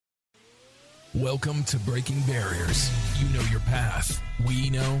Welcome to Breaking Barriers. You know your path. We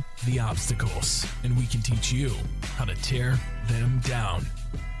know the obstacles, and we can teach you how to tear them down.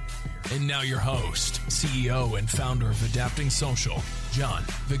 And now your host, CEO and founder of Adapting Social, John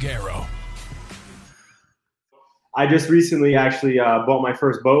Vigero. I just recently actually bought my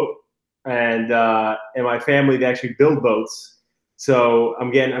first boat, and my family, they actually build boats. So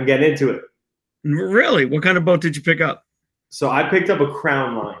I'm getting into it. Really? What kind of boat did you pick up? So I picked up a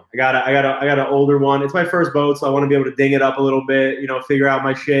Crown Line. I got an older one. It's my first boat, so I want to be able to ding it up a little bit, figure out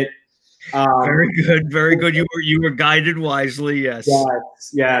my shit. Very good, very good. You were guided wisely. Yes.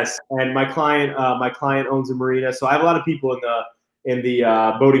 Yes. And my client owns a marina, so I have a lot of people in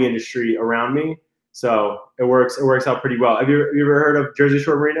the boating industry around me. So it works out pretty well. Have you ever heard of Jersey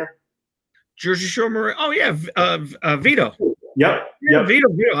Shore Marina? Jersey Shore Marina. Oh yeah, Vito. Yep. Vito.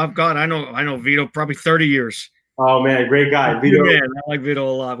 Oh God, I know Vito. Probably 30 years. Oh man, great guy. Vito. Man, I like Vito a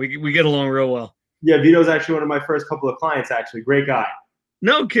lot. We get along real well. Yeah, Vito's actually one of my first couple of clients. Actually, great guy.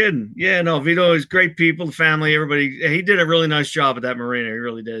 No kidding. Yeah, no, Vito is great people, the family, everybody. He did a really nice job at that marina. He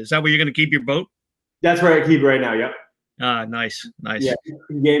really did. Is that where you're going to keep your boat? That's where I keep it right now. Yep. Nice. Yeah,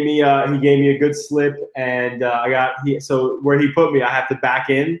 he gave me a good slip, and so where he put me, I have to back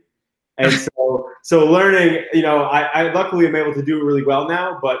in, and so learning. I luckily am able to do it really well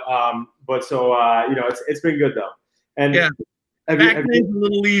now, but it's been good though. And yeah, back in's a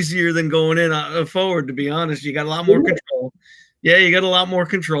little easier than going in forward. To be honest, you got a lot more control. Yeah, you got a lot more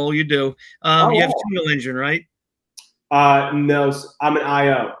control. You do. You have single engine, right? No, I'm an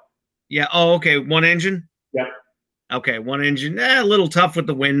IO. Yeah. Oh, okay. One engine. Yep. Okay, one engine. A little tough with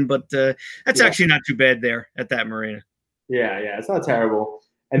the wind, but that's actually not too bad there at that marina. Yeah, it's not terrible.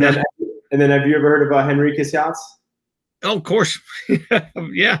 And then have you ever heard of Henriquez Yachts? Oh, of course.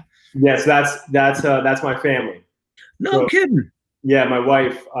 Yeah. Yes, that's my family. No kidding. Yeah, my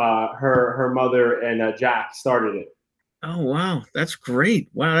wife, her mother, and Jack started it. Oh wow, that's great.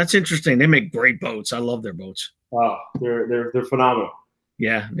 Wow, that's interesting. They make great boats. I love their boats. Oh, they're phenomenal.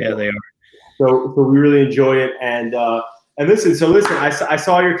 Yeah, they are. So we really enjoy it, and listen. I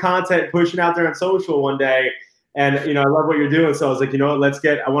saw your content pushing out there on social one day, and I love what you're doing. So I was like,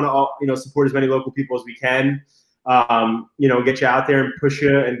 I want to support as many local people as we can. Get you out there and push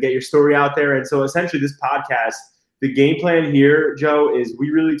you and get your story out there. And so essentially, this podcast, the game plan here, Joe, is we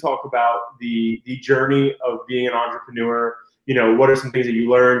really talk about the journey of being an entrepreneur. What are some things that you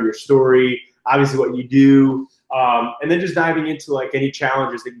learn, your story, obviously what you do. And then just diving into like any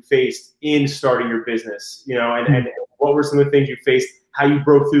challenges that you faced in starting your business, and what were some of the things you faced, how you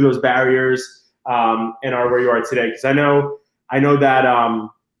broke through those barriers, and are where you are today. Because I know that,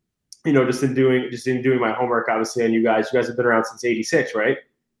 just in doing my homework, obviously, and you guys have been around since '86, right?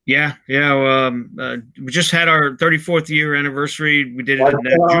 Yeah. We just had our 34th year anniversary. We did it in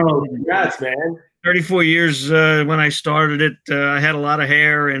June. Congrats, man. 34 years when I started it. I had a lot of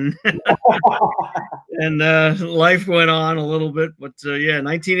hair and and life went on a little bit. But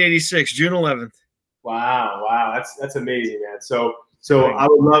 1986, June 11th. Wow. That's amazing, man. So I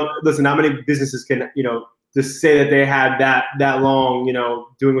would love, listen, how many businesses can, just say that they had that long,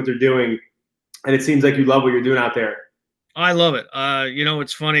 doing what they're doing. And it seems like you love what you're doing out there. I love it.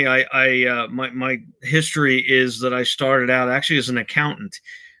 It's funny. My history is that I started out actually as an accountant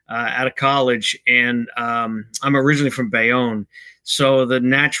out of college, and I'm originally from Bayonne. So the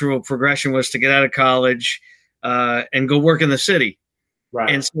natural progression was to get out of college and go work in the city. Right.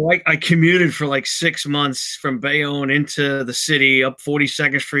 And so I commuted for like 6 months from Bayonne into the city up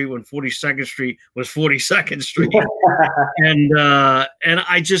 42nd Street when 42nd Street was 42nd Street. and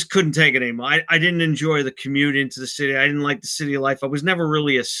I just couldn't take it anymore. I didn't enjoy the commute into the city. I didn't like the city life. I was never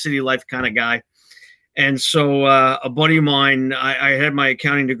really a city life kind of guy. And so a buddy of mine, I had my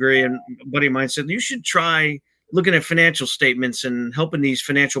accounting degree, and a buddy of mine said, you should try looking at financial statements and helping these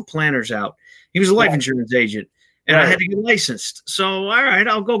financial planners out. He was a life insurance agent. And I had to get licensed. So, all right,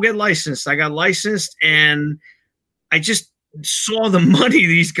 I'll go get licensed. I got licensed, and I just saw the money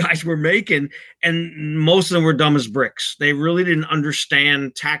these guys were making, and most of them were dumb as bricks. They really didn't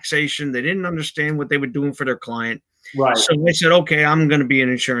understand taxation. They didn't understand what they were doing for their client. Right. So they said, okay, I'm going to be an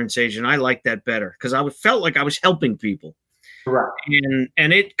insurance agent. I like that better because I felt like I was helping people. Right.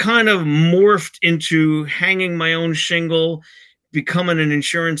 And it kind of morphed into hanging my own shingle, becoming an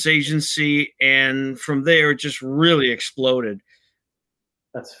insurance agency, and from there it just really exploded.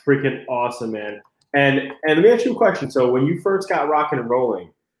 That's freaking awesome, man. And let me ask you a question. So when you first got rocking and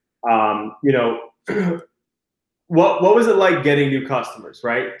rolling, what was it like getting new customers,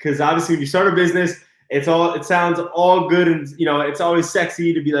 right? Because obviously when you start a business, it sounds all good, and it's always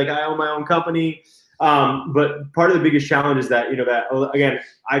sexy to be like, I own my own company. But part of the biggest challenge is that, that again,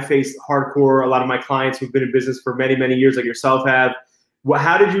 I face hardcore, a lot of my clients who've been in business for many, many years, like yourself have.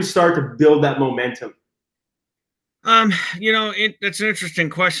 How did you start to build that momentum? That's an interesting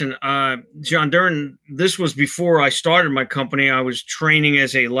question. John, this was before I started my company. I was training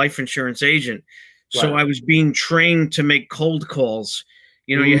as a life insurance agent. So Right. I was being trained to make cold calls.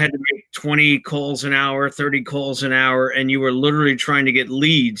 You had to make 20 calls an hour, 30 calls an hour, and you were literally trying to get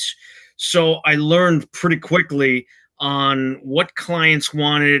leads. So I learned pretty quickly on what clients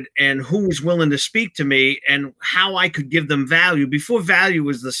wanted and who was willing to speak to me and how I could give them value. Before value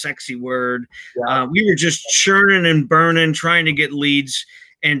was the sexy word, we were just churning and burning, trying to get leads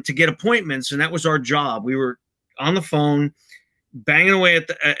and to get appointments. And that was our job. We were on the phone, banging away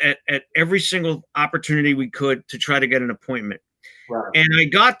at every single opportunity we could to try to get an appointment. Right. And I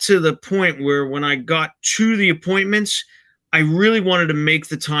got to the point where when I got to the appointments, I really wanted to make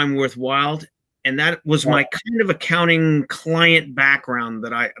the time worthwhile. And that was my kind of accounting client background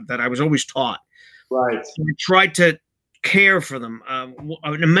that I was always taught. Right. So I tried to care for them.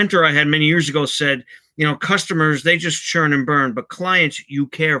 A mentor I had many years ago said, customers, they just churn and burn, but clients you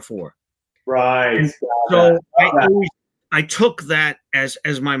care for. Right. So I took that as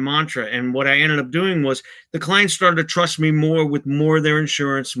my mantra. And what I ended up doing was the clients started to trust me more with more of their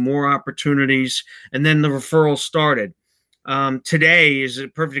insurance, more opportunities. And then the referral started. Today is a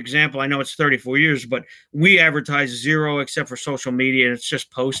perfect example. I know it's 34 years, but we advertise zero except for social media, and it's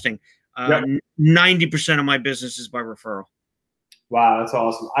just posting. 90% of my business is by referral. Wow, that's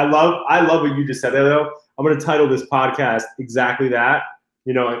awesome. I love what you just said there, though. I'm going to title this podcast exactly that.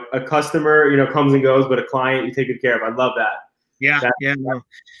 A customer, comes and goes, but a client you take good care of. I love that. Yeah,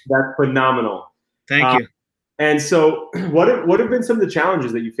 That's phenomenal. Thank you. And so, what have been some of the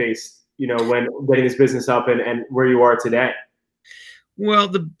challenges that you faced, when getting this business up and where you are today? Well,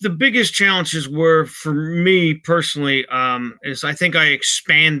 the biggest challenges were for me personally is I think I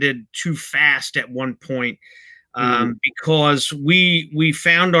expanded too fast at one point because we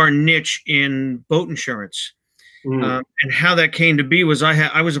found our niche in boat insurance. And how that came to be was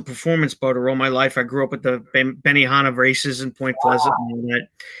I was a performance boater all my life. I grew up at the Benihana races in Point Pleasant and all that.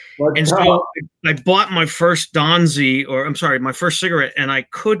 And so I bought my first my first cigarette, and I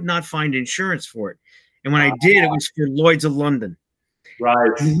could not find insurance for it. And when I did, it was for Lloyd's of London.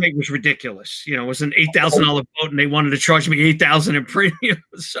 Right. It was ridiculous. It was an $8,000 boat, and they wanted to charge me $8,000 in premium.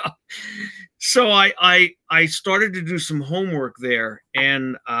 So I started to do some homework there,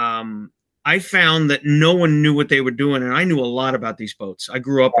 and I found that no one knew what they were doing, and I knew a lot about these boats. I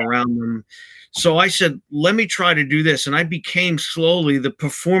grew up around them. So I said, let me try to do this. And I became slowly the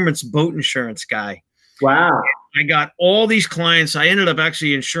performance boat insurance guy. Wow. I got all these clients. I ended up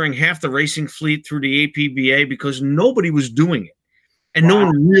actually insuring half the racing fleet through the APBA because nobody was doing it. And no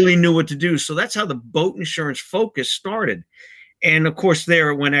one really knew what to do. So that's how the boat insurance focus started. And of course,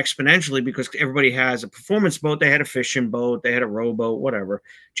 there it went exponentially because everybody has a performance boat. They had a fishing boat. They had a rowboat, whatever,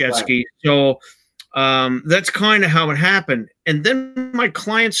 jet ski. So that's kind of how it happened. And then my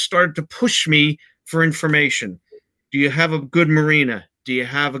clients started to push me for information. Do you have a good marina? Do you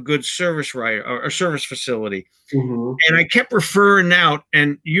have a good service or service facility? And I kept referring out.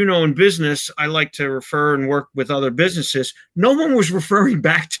 And, in business, I like to refer and work with other businesses. No one was referring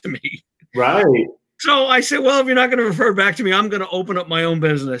back to me. Right. So I said, well, if you're not going to refer back to me, I'm going to open up my own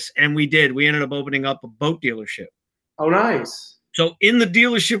business. And we did. We ended up opening up a boat dealership. Oh, nice. So in the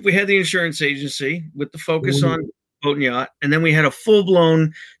dealership, we had the insurance agency with the focus on boat and yacht. And then we had a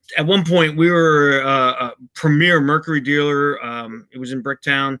full-blown, at one point, we were a premier Mercury dealer. It was in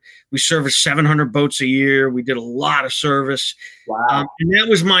Bricktown. We serviced 700 boats a year. We did a lot of service. Wow. And that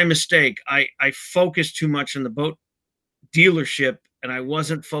was my mistake. I focused too much on the boat dealership, and I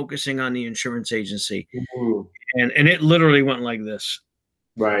wasn't focusing on the insurance agency. And it literally went like this.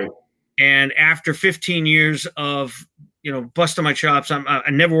 Right. And after 15 years of, busting my chops, I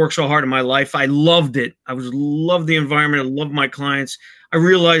never worked so hard in my life. I loved it. Loved the environment. I loved my clients. I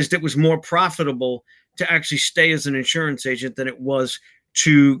realized it was more profitable to actually stay as an insurance agent than it was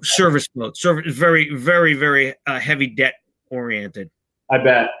to service boats. Service very, very, very heavy debt oriented. I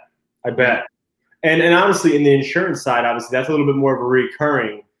bet. And honestly, in the insurance side, obviously, that's a little bit more of a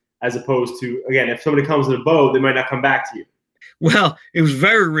recurring as opposed to, again, if somebody comes to the boat, they might not come back to you. Well, it was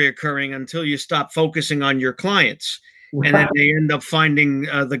very reoccurring until you stop focusing on your clients. And then they end up finding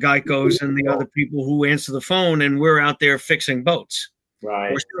the Geicos and the other people who answer the phone, and we're out there fixing boats.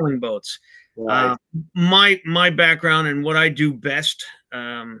 Right. We're selling boats. Right. My background and what I do best,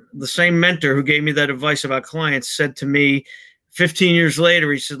 the same mentor who gave me that advice about clients said to me 15 years later,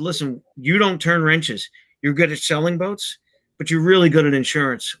 he said, listen, you don't turn wrenches. You're good at selling boats, but you're really good at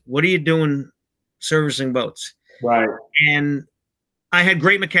insurance. What are you doing servicing boats. Right. And I had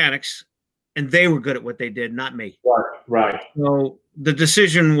great mechanics, and they were good at what they did, not me. Right. So the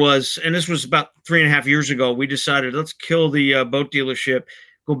decision was, and this was about 3.5 years ago, we decided let's kill the boat dealership,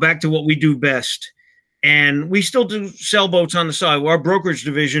 go back to what we do best. And we still do sell boats on the side. Our brokerage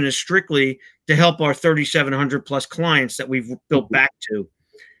division is strictly to help our 3,700 plus clients that we've built back to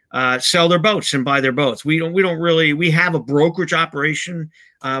sell their boats and buy their boats. We have a brokerage operation.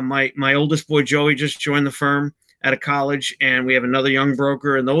 My oldest boy, Joey, just joined the firm out of college, and we have another young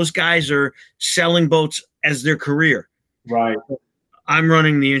broker, and those guys are selling boats as their career. Right. I'm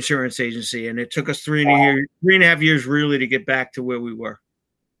running the insurance agency, and it took us 3.5 years really to get back to where we were.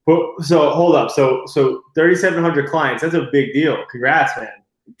 So hold up. So 3,700 clients, that's a big deal. Congrats, man.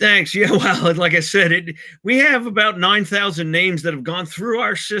 Thanks. Yeah, well, like I said, we have about 9,000 names that have gone through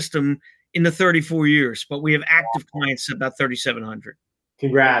our system in the 34 years, but we have active clients about 3,700.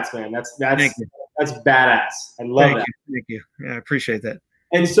 Congrats, man. That's badass. I love that. Thank you. Yeah, I appreciate that.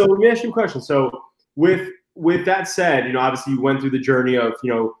 And so let me ask you a question. So with that said, obviously you went through the journey of,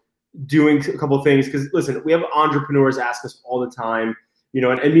 doing a couple of things, because listen, we have entrepreneurs ask us all the time,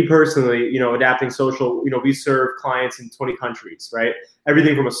 and me personally, Adapting Social, we serve clients in 20 countries, right?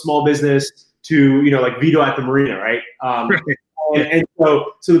 Everything from a small business to, like Vito at the marina, right? And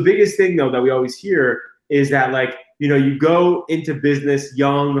so the biggest thing though that we always hear is that, like, you go into business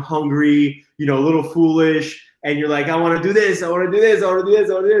young, hungry, a little foolish, and you're like, I want to do this, I want to do this, I want to do this,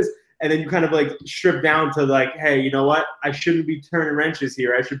 I want to do this. And then you kind of like strip down to like, hey, you know what? I shouldn't be turning wrenches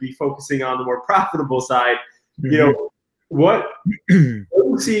here. I should be focusing on the more profitable side. Mm-hmm. Where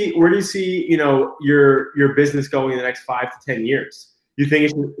do you see, your business going in the next 5 to 10 years? Do you think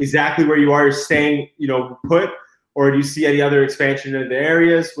it's exactly where you are, staying, put, or do you see any other expansion in the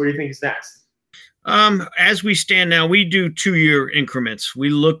areas? Where do you think is next? As we stand now, we do 2-year increments. We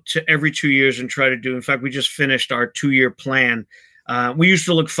look to every 2 years and try to do. In fact, we just finished our 2-year plan. We used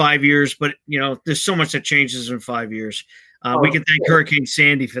to look 5 years, but there's so much that changes in 5 years. We can thank Hurricane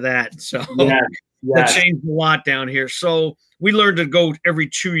Sandy for that. So that changed a lot down here. So we learned to go every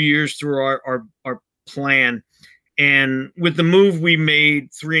 2 years through our plan. And with the move we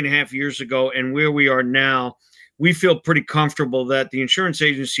made 3.5 years ago and where we are now, we feel pretty comfortable that the insurance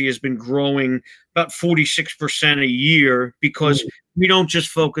agency has been growing about 46% a year, because we don't just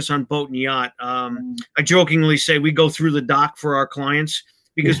focus on boat and yacht. I jokingly say we go through the dock for our clients,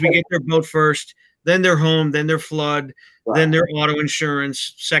 because we get their boat first, then their home, then their flood, then their auto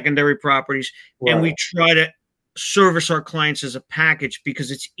insurance, secondary properties. And we try to service our clients as a package, because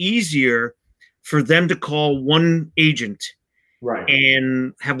it's easier for them to call one agent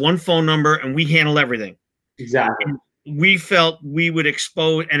and have one phone number, and we handle everything. Exactly. And we felt we would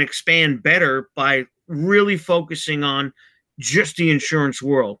expose and expand better by really focusing on just the insurance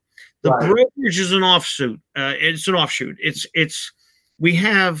world. The brokerage is an offshoot. It's an offshoot. We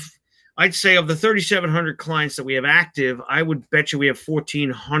have, I'd say, of the 3,700 clients that we have active, I would bet you we have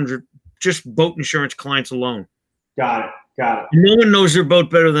 1,400 just boat insurance clients alone. Got it. No one knows their boat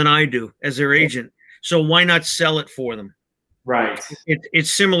better than I do as their agent. So why not sell it for them? Right.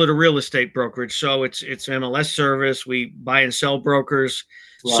 It's similar to real estate brokerage. So it's MLS service. We buy and sell brokers.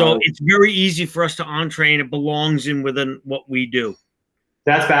 Right. So it's very easy for us to on-train. It belongs in within what we do.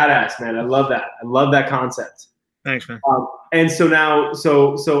 That's badass, man. I love that. I love that concept. Thanks, man. And so now,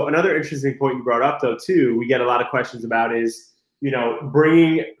 so another interesting point you brought up, though, too, we get a lot of questions about is,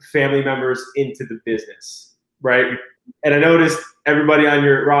 bringing family members into the business, right? And I noticed everybody on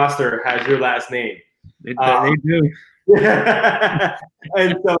your roster has your last name. They do.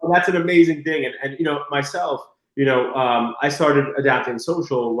 And so that's an amazing thing. And myself, I started Adapting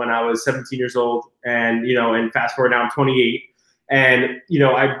Social when I was 17 years old, and fast forward now I'm 28. And,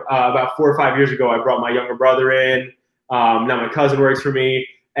 I about 4 or 5 years ago, I brought my younger brother in. Now my cousin works for me,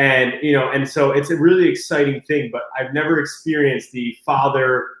 and so it's a really exciting thing, but I've never experienced the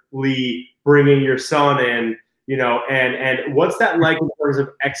fatherly bringing your son in, and what's that like in terms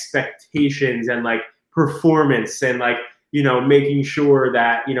of expectations and like performance and like, making sure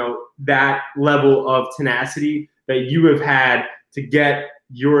that, that level of tenacity that you have had to get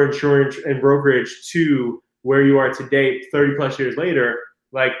your insurance and brokerage to where you are today, 30 plus years later,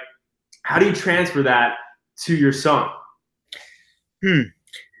 like, how do you transfer that to your son?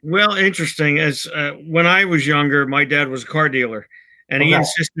 Well, interesting. As when I was younger, my dad was a car dealer, and he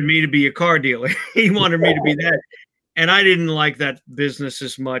insisted me to be a car dealer. He wanted me to be that. And I didn't like that business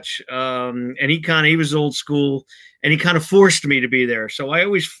as much. And he was old school, and he kind of forced me to be there. So I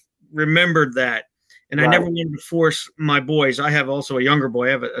always remembered that. And I never wanted to force my boys. I have also a younger boy.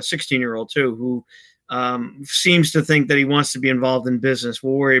 I have a 16-year-old too, who seems to think that he wants to be involved in business.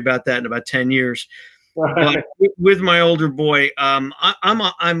 We'll worry about that in about 10 years. But with my older boy, I'm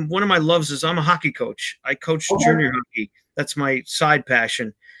one of my loves is I'm a hockey coach. I coach junior hockey. That's my side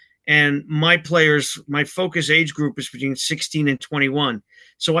passion. And my players, my focus age group is between 16 and 21.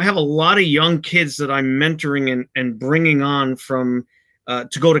 So I have a lot of young kids that I'm mentoring and bringing on from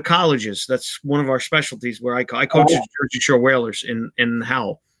to go to colleges. That's one of our specialties where I coach the Jersey Shore Whalers in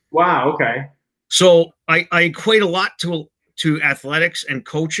Howell. Wow. Okay. So I equate a lot to athletics and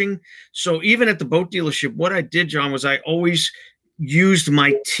coaching. So even at the boat dealership, what I did, John, was I always used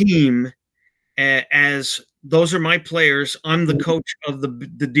my team as those are my players. I'm the coach of the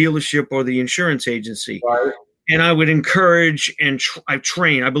dealership or the insurance agency. Right. And I would encourage and I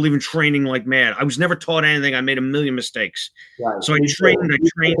train. I believe in training like mad. I was never taught anything. I made a million mistakes. Right. So I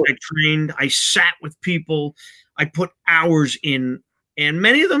trained. I sat with people. I put hours in, and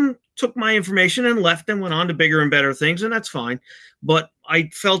many of them took my information and left and went on to bigger and better things, and that's fine. But I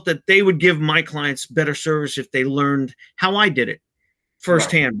felt that they would give my clients better service if they learned how I did it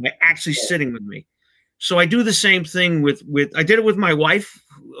firsthand by actually sitting with me. So I do the same thing with I did it with my wife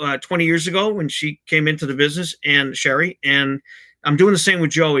 20 years ago when she came into the business, and Sherry, and I'm doing the same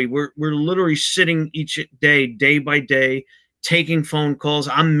with Joey. We're literally sitting each day by day, taking phone calls.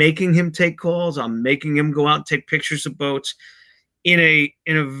 I'm making him take calls. I'm making him go out and take pictures of boats in a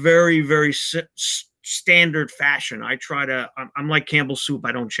very, very standard fashion. I'm like Campbell's soup.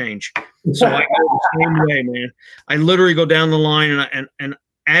 I don't change. So I go the same way, man. I literally go down the line and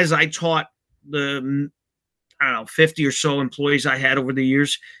as I taught the 50 or so employees I had over the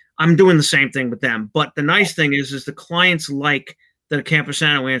years, I'm doing the same thing with them. But the nice thing is the clients like that a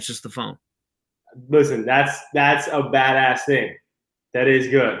Campesano answers the phone. Listen, that's a badass thing. That is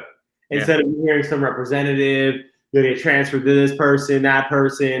good. Instead of hearing some representative, you get transferred to this person, that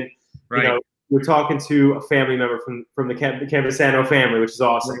person. Right. You know, we're talking to a family member from the Campesano family, which is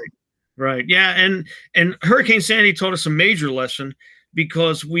awesome. Right. Yeah. And Hurricane Sandy taught us a major lesson,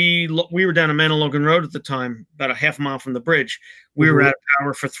 because we were down on Manilogan Road at the time, about a half mile from the bridge. We were out of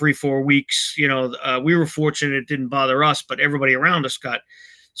power for 3-4 weeks. You know, we were fortunate it didn't bother us, but everybody around us got.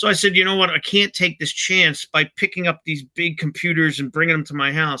 So I said, you know what? I can't take this chance by picking up these big computers and bringing them to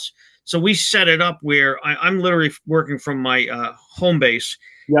my house. So we set it up where I'm literally working from my home base.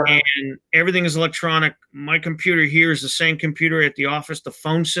 Yep. And everything is electronic. My computer here is the same computer at the office. The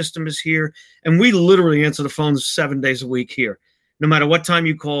phone system is here. And we literally answer the phones 7 days a week here. No matter what time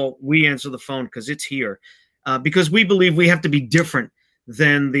you call, we answer the phone because it's here. Because we believe we have to be different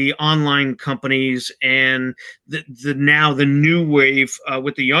than the online companies and the new wave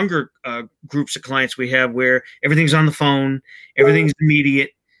with the younger groups of clients we have, where everything's on the phone, everything's immediate.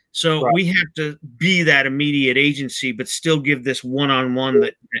 So we have to be that immediate agency, but still give this one-on-one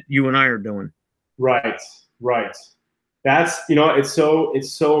that you and I are doing. Right. That's, it's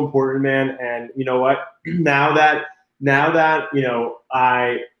so important, man. And you know what? Now that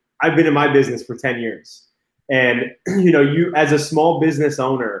I've been in my business for 10 years, and you as a small business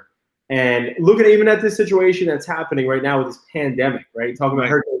owner, and looking even at this situation that's happening right now with this pandemic, right? Talking about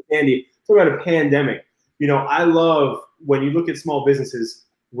Hurricane Sandy, talking about a pandemic. I love when you look at small businesses,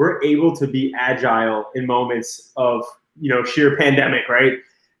 we're able to be agile in moments of sheer pandemic, right?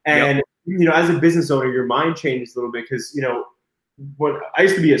 And as a business owner, your mind changes a little bit, because what I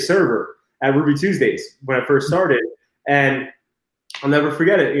used to be a server at Ruby Tuesdays when I first started. And I'll never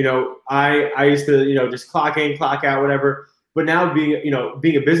forget it. I used to, just clock in, clock out, whatever. But now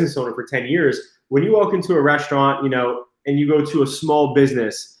being a business owner for 10 years, when you walk into a restaurant, and you go to a small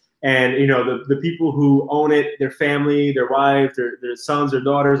business, and, the people who own it, their family, their wife, their sons, their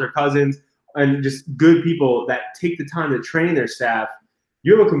daughters, their cousins, and just good people that take the time to train their staff,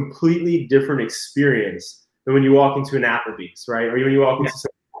 you have a completely different experience than when you walk into an Applebee's, right? Or when you walk into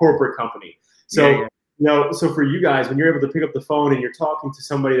some corporate company. So, so for you guys, when you're able to pick up the phone and you're talking to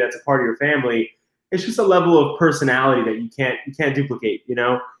somebody that's a part of your family, it's just a level of personality that you can't duplicate,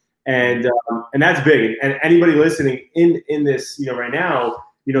 and that's big. And anybody listening in this, right now,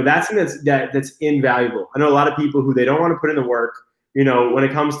 that's something that's invaluable. I know a lot of people who they don't want to put in the work. When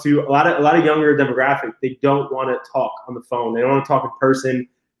it comes to a lot of younger demographic, they don't want to talk on the phone. They don't want to talk in person,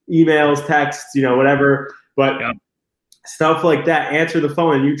 emails, texts, whatever. But stuff like that, answer the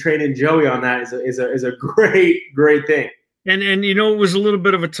phone, and you training Joey on that is a great thing. And it was a little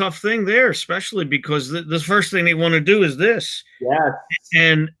bit of a tough thing there, especially because the first thing they want to do is this. Yeah.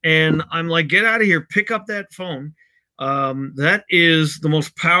 And I'm like, get out of here, pick up that phone. That is the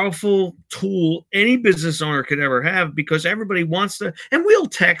most powerful tool any business owner could ever have, because everybody wants to, and we'll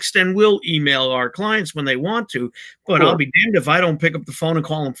text and we'll email our clients when they want to, but I'll be damned if I don't pick up the phone and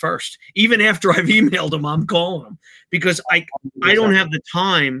call them first. Even after I've emailed them, I'm calling them, because I don't have the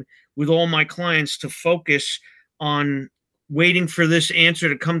time with all my clients to focus on waiting for this answer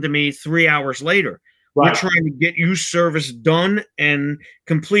to come to me 3 hours later. Right. We're trying to get you service done and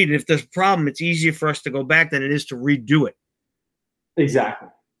completed. If there's a problem, it's easier for us to go back than it is to redo it. Exactly.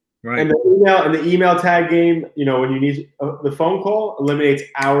 Right. And the email tag game, when you need the phone call, eliminates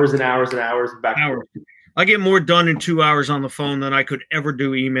hours and hours and hours of back and forth. I get more done in 2 hours on the phone than I could ever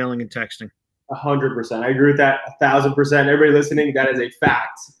do emailing and texting. 100%. I agree with that 1,000%. Everybody listening, that is a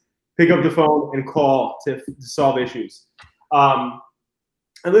fact. Pick up the phone and call to solve issues.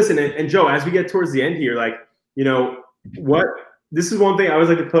 And listen, and Joe, as we get towards the end here, this is one thing I always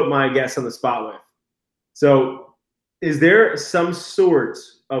like to put my guests on the spot with. So is there some sort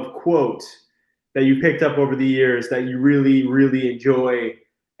of quote that you picked up over the years that you really, really enjoy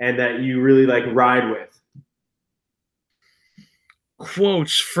and that you really ride with?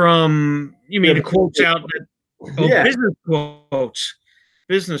 Quotes from, you mean the quotes out that,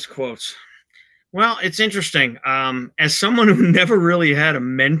 business quotes. Well, it's interesting. As someone who never really had a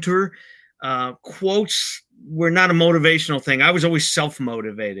mentor, quotes were not a motivational thing. I was always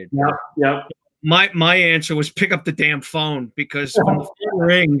self-motivated. Yep. My answer was pick up the damn phone, because when the phone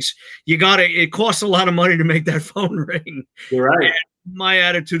rings, it costs a lot of money to make that phone ring. You're right. And my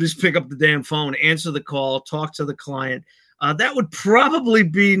attitude is pick up the damn phone, answer the call, talk to the client. That would probably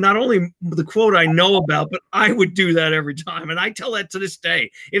be not only the quote I know about, but I would do that every time. And I tell that to this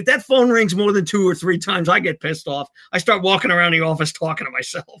day. If that phone rings more than 2 or 3 times, I get pissed off. I start walking around the office talking to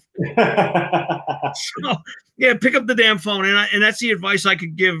myself. So, yeah, pick up the damn phone. And that's the advice I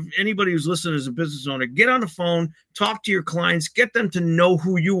could give anybody who's listening as a business owner. Get on the phone, talk to your clients, get them to know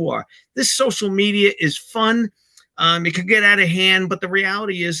who you are. This social media is fun. It could get out of hand, but the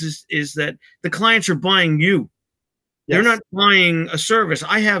reality is that the clients are buying you. They're not buying a service.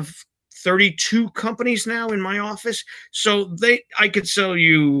 I have 32 companies now in my office. So I could sell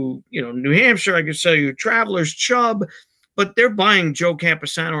you, New Hampshire. I could sell you Travelers, Chubb, but they're buying Joe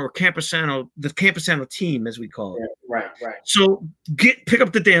Campusano or Campusano, the Campusano team, as we call it. Yeah, right. So pick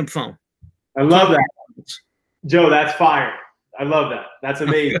up the damn phone. I love that. Joe, that's fire. I love that. That's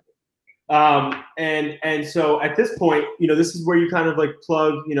amazing. And so at this point, this is where you kind of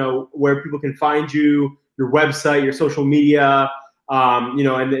plug, where people can find you, your website, your social media,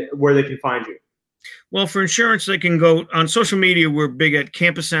 and where they can find you. Well, for insurance, they can go on social media. We're big at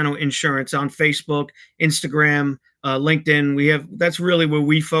Campusano Insurance on Facebook, Instagram, LinkedIn. That's really where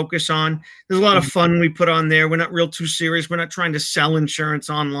we focus on. There's a lot of fun we put on there. We're not too serious. We're not trying to sell insurance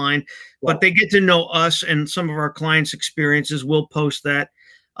online, but they get to know us and some of our clients' experiences. We'll post that.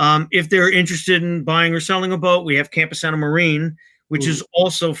 If they're interested in buying or selling a boat, we have Campusano Marine, which is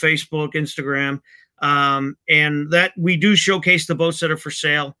also Facebook, Instagram. And that we do showcase the boats that are for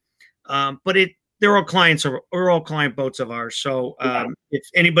sale. But they're all clients or all client boats of ours. So if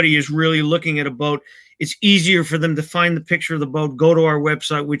anybody is really looking at a boat, it's easier for them to find the picture of the boat, go to our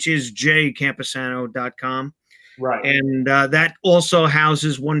website, which is jcampusano.com. Right. And that also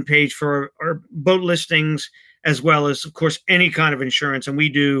houses one page for our boat listings, as well as, of course, any kind of insurance. And we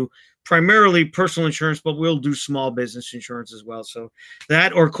do primarily personal insurance, but we'll do small business insurance as well. So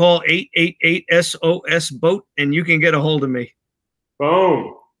that, or call 888-SOS-BOAT, and you can get a hold of me.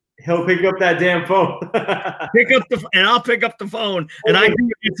 Boom. He'll pick up that damn phone. And I'll pick up the phone, and I do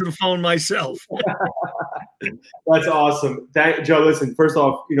answer the phone myself. That's awesome. Joe, listen, first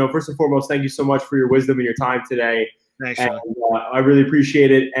and foremost, thank you so much for your wisdom and your time today. Thanks, and, I really appreciate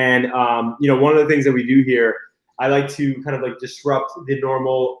it. And, one of the things that we do here, I like to kind of disrupt the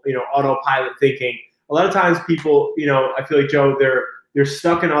normal, autopilot thinking. A lot of times people, I feel like, Joe, they're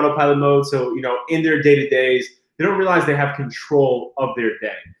stuck in autopilot mode. So, in their day-to-days, they don't realize they have control of their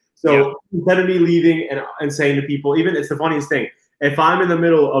day. So instead of me leaving and saying to people, even it's the funniest thing, if I'm in the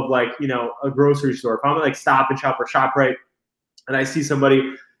middle of a grocery store, if I'm at Stop and Shop or ShopRite, and I see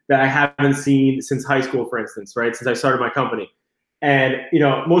somebody that I haven't seen since high school, for instance, right? Since I started my company. And,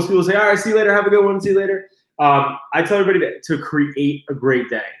 most people say, all right, see you later. Have a good one. See you later. I tell everybody to create a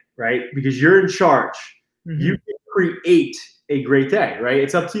great day, right? Because you're in charge. Mm-hmm. You can create a great day, right?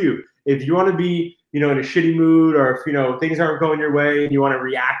 It's up to you. If you want to be, in a shitty mood, or if, things aren't going your way and you want to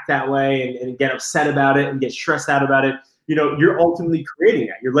react that way and get upset about it and get stressed out about it, you're ultimately creating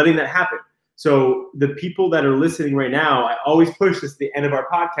that. You're letting that happen. So the people that are listening right now, I always push this at the end of our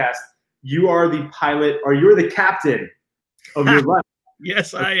podcast. You are the pilot, or you're the captain of your life.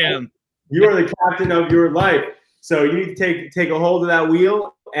 Yes, I am. You are the captain of your life. So you need to take a hold of that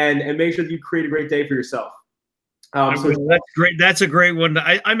wheel and make sure that you create a great day for yourself. So that's great. That's a great one.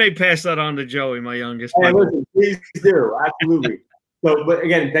 I may pass that on to Joey, my youngest. Hey, listen, please do. Absolutely. So, but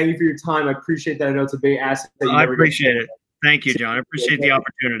again, thank you for your time. I appreciate that. I know it's a big asset. I appreciate it. Thank you, John. I appreciate the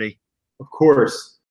opportunity. Of course.